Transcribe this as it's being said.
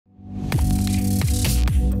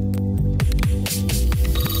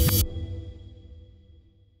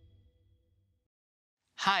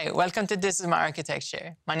Hi, welcome to This Is My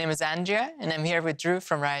Architecture. My name is Andrea, and I'm here with Drew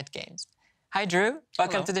from Riot Games. Hi, Drew.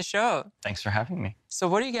 Welcome Hello. to the show. Thanks for having me. So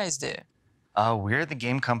what do you guys do? We're the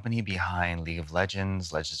game company behind League of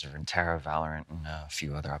Legends, Legends of Runeterra, Valorant, and a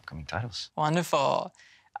few other upcoming titles. Wonderful.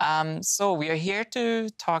 So we are here to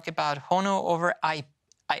talk about HONO over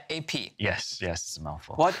AP. Yes, it's a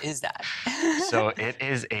mouthful. What is that? So it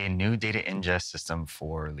is a new data ingest system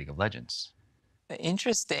for League of Legends.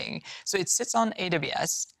 Interesting. So it sits on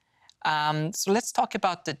AWS. So let's talk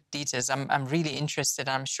about the details. I'm really interested.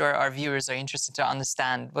 I'm sure our viewers are interested to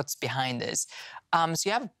understand what's behind this. So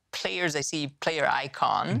you have players, I see player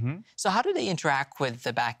icon. So how do they interact with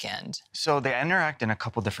the backend? So they interact in a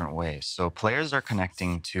couple different ways. So players are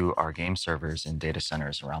connecting to our game servers in data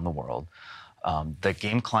centers around the world. The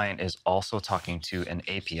game client is also talking to an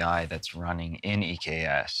API that's running in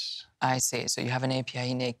EKS. I see. So you have an API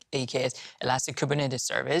in EKS, Elastic Kubernetes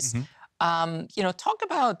Service. Talk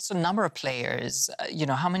about the number of players.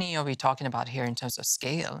 How many are we talking about here in terms of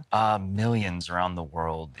scale? Millions around the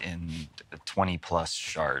world in 20+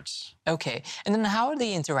 shards. Okay, and then how are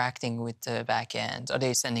they interacting with the backend? Are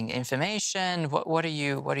they sending information? What are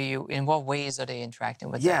you? In what ways are they interacting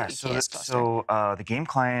with the EKS cluster? So the game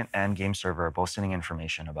client and game server are both sending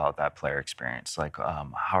information about that player experience, like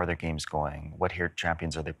how are their games going, what hero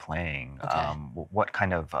champions are they playing, what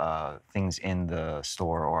kind of things in the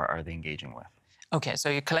store or are they engaging with. Okay, so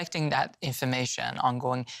you're collecting that information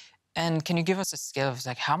ongoing. And can you give us a scale of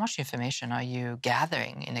like how much information are you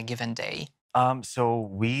gathering in a given day? So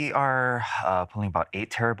we are pulling about 8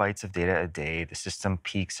 terabytes of data a day. The system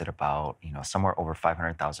peaks at about, somewhere over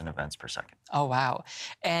 500,000 events per second. Oh, wow.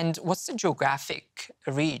 And what's the geographic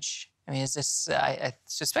reach? I mean, is this, I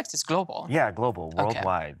suspect it's global. Yeah, global,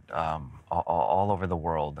 worldwide, all over the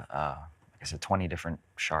world. Like I said, 20 different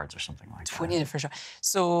shards or something like that. 20 different shards.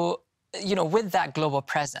 So, with that global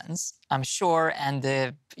presence, I'm sure, and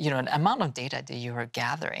the amount of data that you are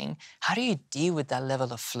gathering, how do you deal with that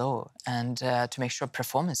level of flow and to make sure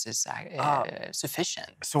performance is sufficient?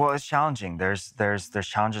 So it's challenging. There's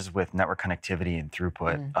challenges with network connectivity and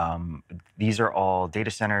throughput. These are all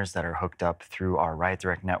data centers that are hooked up through our Riot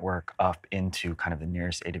Direct network up into kind of the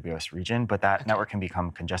nearest AWS region, but that network can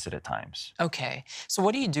become congested at times. Okay. So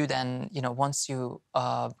what do you do then, once you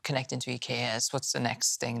connect into EKS, what's the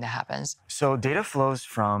next thing that happens? So data flows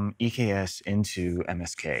from EKS into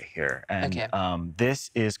MSK here. And this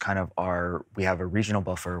is kind of we have a regional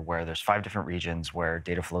buffer where there's 5 different regions where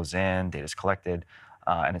data flows in, data is collected,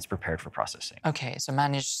 and it's prepared for processing. Okay, so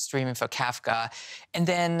managed streaming for Kafka. And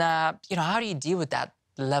then, how do you deal with that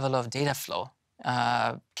level of data flow?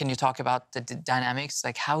 Can you talk about the dynamics?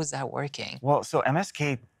 Like, how is that working? Well, so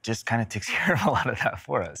MSK just kind of takes care of a lot of that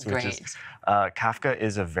for us. Great. Which is, Kafka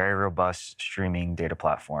is a very robust streaming data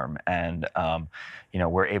platform, and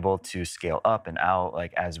we're able to scale up and out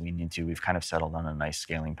like as we need to. We've kind of settled on a nice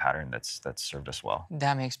scaling pattern that's served us well.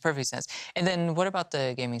 That makes perfect sense. And then what about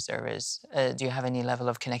the gaming servers? Do you have any level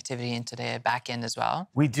of connectivity into the backend as well?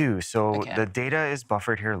 We do. So the data is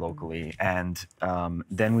buffered here locally, and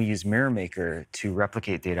then we use Mirror Maker to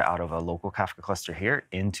replicate data out of a local Kafka cluster here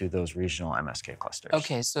into those regional MSK clusters.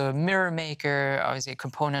 Okay, so Mirror Maker, obviously a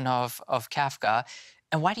component of Kafka.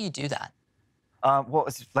 And why do you do that? Well,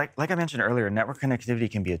 it's like I mentioned earlier, network connectivity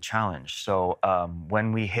can be a challenge. So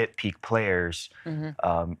when we hit peak players,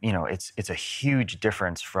 it's a huge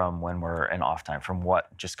difference from when we're in off time, from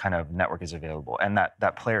what just kind of network is available. And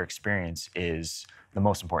that player experience is the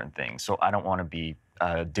most important thing. So I don't want to be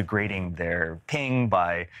degrading their ping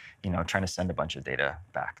by, trying to send a bunch of data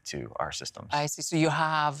back to our systems. I see. So you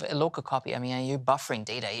have a local copy. I mean, you're buffering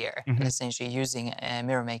data here, essentially using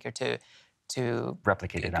Mirror Maker to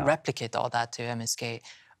replicate it out. Replicate all that to MSK.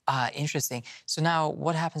 Interesting. So now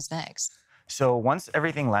what happens next? So once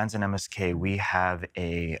everything lands in MSK, we have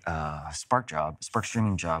a Spark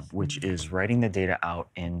streaming job, which is writing the data out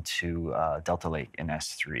into Delta Lake in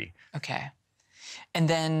S3. Okay. And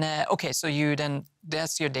then, so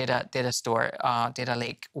that's your data store, data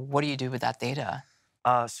lake. What do you do with that data?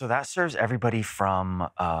 So that serves everybody from,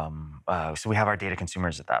 so we have our data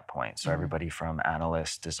consumers at that point. So everybody from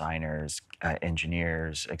analysts, designers,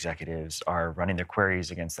 engineers, executives are running their queries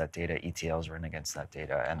against that data, ETLs run against that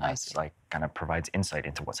data, and that's like kind of provides insight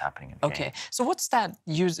into what's happening in the game. So what's that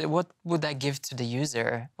user, what would that give to the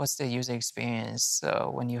user? What's the user experience? So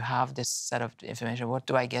when you have this set of information, what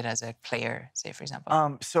do I get as a player, say, for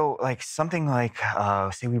example? So like something like,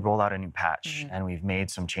 say we roll out a new patch and we've made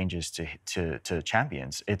some changes to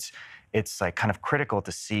champions. It's like kind of critical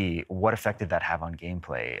to see what effect did that have on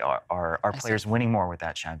gameplay. Are players winning more with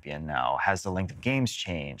that champion now? Has the length of games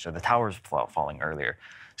changed? Are the towers falling earlier?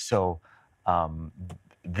 So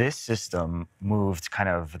this system moved kind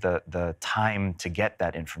of the time to get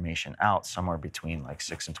that information out somewhere between like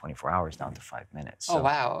 6 and 24 hours down to 5 minutes. Oh,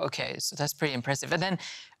 wow. Okay, so that's pretty impressive. And then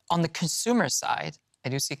on the consumer side, I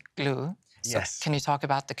do see Glue. So Yes. can you talk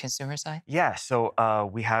about the consumer side? Yeah, so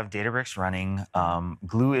we have Databricks running.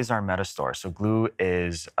 Glue is our meta store. So Glue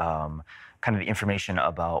is kind of the information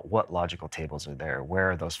about what logical tables are there, where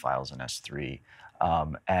are those files in S3,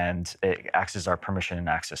 and it acts as our permission and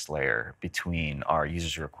access layer between our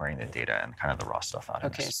users who are querying the data and kind of the raw stuff out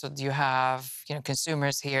of Okay, S3. so do you have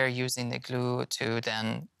consumers here using the Glue to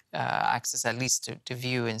then access at least to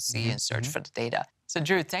view and see and search for the data? So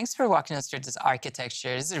Drew, thanks for walking us through this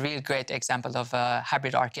architecture. This is a really great example of a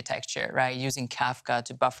hybrid architecture, right? Using Kafka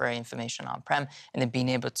to buffer information on-prem and then being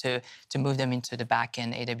able to move them into the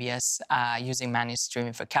backend AWS using managed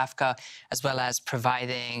streaming for Kafka, as well as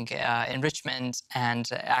providing enrichment and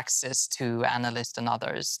access to analysts and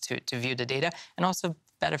others to view the data, and also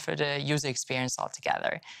better for the user experience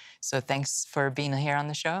altogether. So thanks for being here on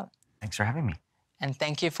the show. Thanks for having me. And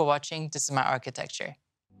thank you for watching This Is My Architecture.